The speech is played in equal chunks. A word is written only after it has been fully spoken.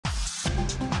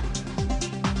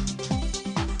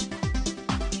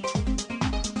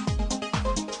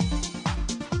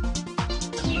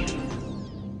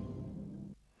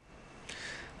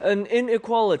An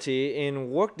inequality in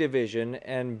work division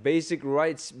and basic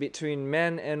rights between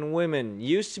men and women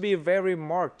used to be very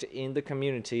marked in the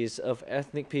communities of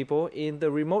ethnic people in the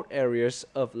remote areas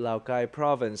of Lào Cai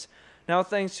province. Now,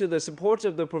 thanks to the support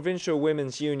of the Provincial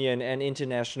Women's Union and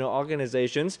international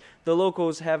organizations, the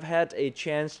locals have had a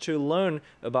chance to learn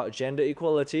about gender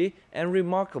equality and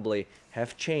remarkably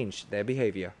have changed their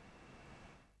behavior.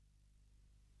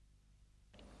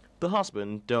 The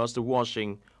husband does the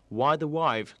washing, while the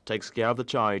wife takes care of the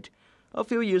child. A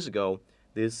few years ago,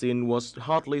 this scene was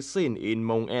hardly seen in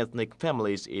Hmong ethnic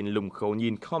families in Lùng Khẩu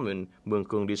Nhiên Commune, Mường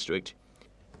Khương district.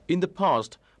 In the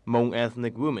past, Hmong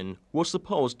ethnic women were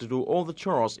supposed to do all the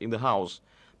chores in the house,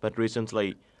 but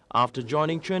recently, after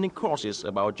joining training courses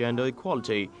about gender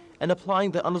equality and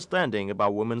applying their understanding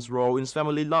about women's role in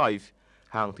family life,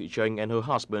 Hang Thị Cheng and her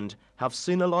husband have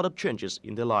seen a lot of changes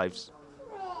in their lives.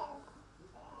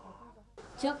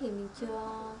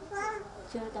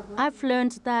 I've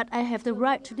learned that I have the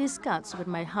right to discuss with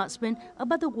my husband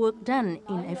about the work done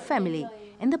in a family.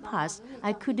 In the past,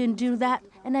 I couldn't do that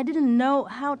and I didn't know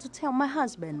how to tell my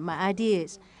husband my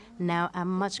ideas. Now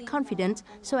I'm much confident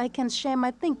so I can share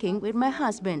my thinking with my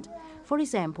husband. For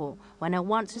example, when I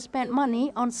want to spend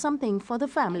money on something for the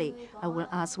family, I will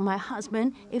ask my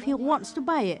husband if he wants to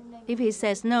buy it. If he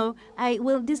says no, I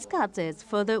will discuss it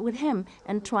further with him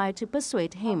and try to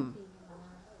persuade him.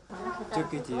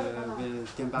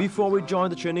 Before we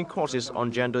joined the training courses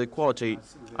on gender equality,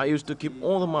 I used to keep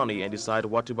all the money and decide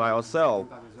what to buy or sell.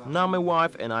 Now my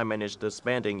wife and I manage the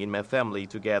spending in my family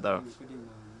together.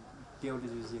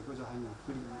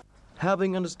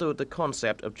 Having understood the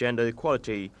concept of gender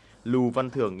equality, Lưu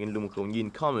Văn Thưởng in Lùng Khẩu Nhiên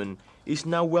Commune is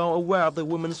now well aware of the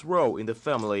woman's role in the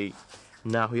family.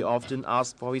 Now he often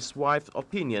asks for his wife's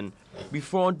opinion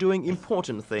before doing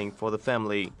important things for the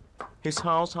family. His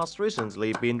house has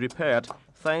recently been repaired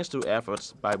thanks to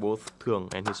efforts by both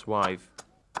Thưởng and his wife.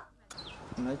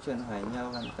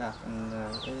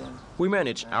 We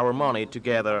manage our money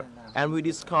together and we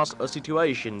discuss a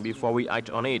situation before we act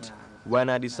on it. When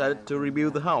I decided to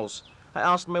rebuild the house, I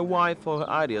asked my wife for her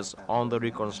ideas on the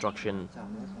reconstruction.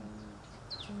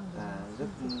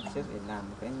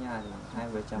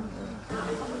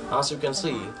 As you can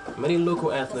see, many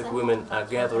local ethnic women are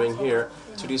gathering here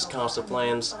to discuss the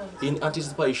plans in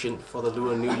anticipation for the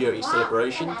Lunar New Year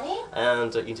celebration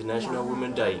and the International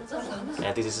Women's Day.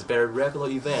 And this is a very regular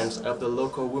event of the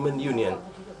local women union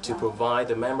to provide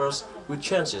the members with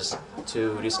chances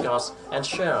to discuss and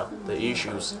share the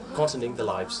issues concerning their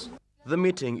lives. The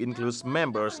meeting includes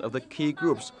members of the key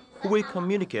groups who will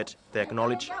communicate their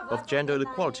knowledge of gender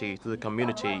equality to the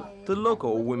community. The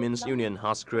local women's union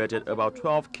has created about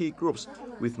 12 key groups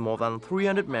with more than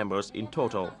 300 members in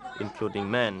total, including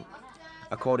men.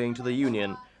 According to the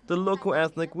union, the local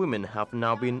ethnic women have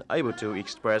now been able to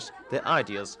express their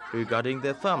ideas regarding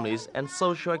their families and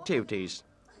social activities.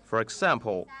 For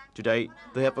example, today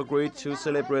they have agreed to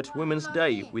celebrate Women's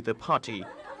Day with a party,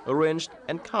 arranged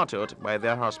and catered by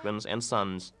their husbands and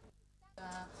sons.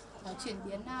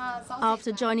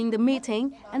 After joining the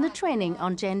meeting and the training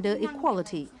on gender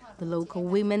equality, the local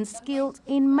women's skills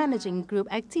in managing group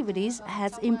activities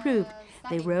has improved.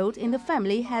 Their role in the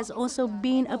family has also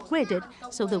been upgraded,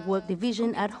 so the work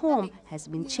division at home has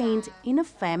been changed in a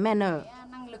fair manner.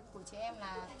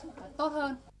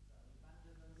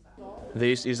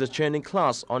 This is a training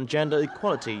class on gender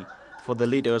equality for the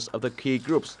leaders of the key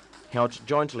groups, held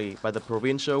jointly by the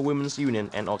Provincial Women's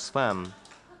Union and Oxfam.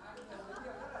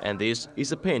 And this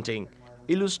is a painting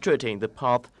illustrating the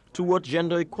path toward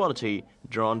gender equality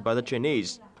drawn by the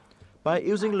trainees. By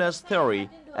using less theory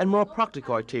and more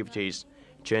practical activities,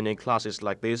 training classes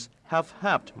like this have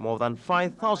helped more than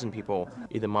 5,000 people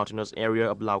in the mountainous area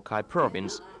of Lào Cai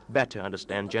province better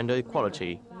understand gender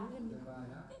equality.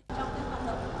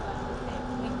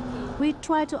 We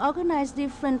try to organize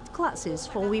different classes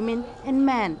for women and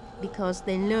men because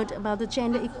they learned about the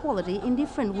gender equality in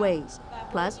different ways.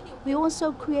 Plus, we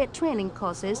also create training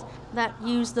courses that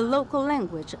use the local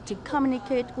language to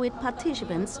communicate with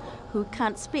participants who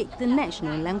can't speak the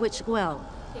national language well.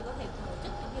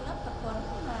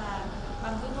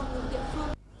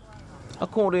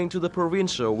 According to the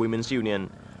Provincial Women's Union,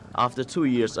 after 2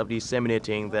 years of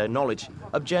disseminating their knowledge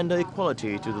of gender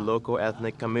equality to the local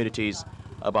ethnic communities,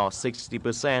 about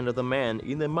 60% of the men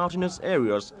in the mountainous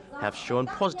areas have shown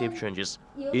positive changes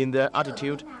in their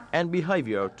attitude and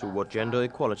behavior toward gender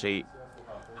equality.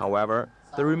 However,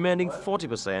 the remaining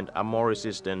 40% are more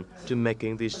resistant to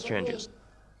making these changes.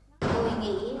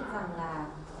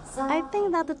 I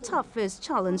think that the toughest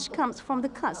challenge comes from the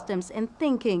customs and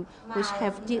thinking, which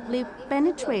have deeply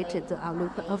penetrated the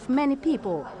outlook of many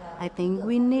people. I think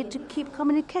we need to keep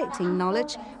communicating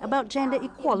knowledge about gender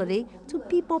equality to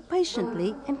people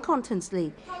patiently and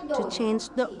constantly to change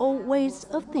the old ways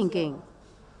of thinking.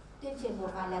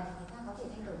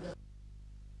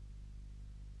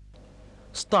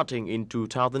 Starting in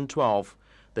 2012,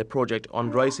 the project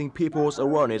on raising people's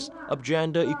awareness of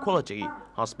gender equality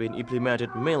has been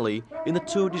implemented mainly in the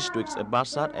two districts of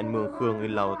Basat and Mường Khương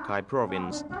in Lào Cai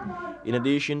province. In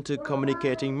addition to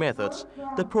communicating methods,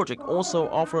 the project also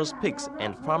offers pigs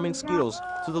and farming skills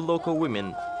to the local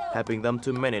women, helping them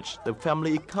to manage the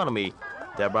family economy,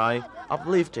 thereby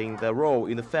uplifting their role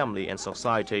in the family and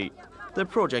society. The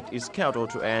project is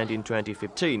scheduled to end in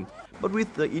 2015, but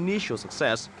with the initial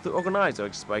success, the organizers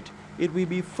expect it will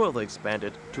be further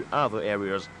expanded to other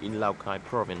areas in Lào Cai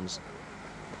province.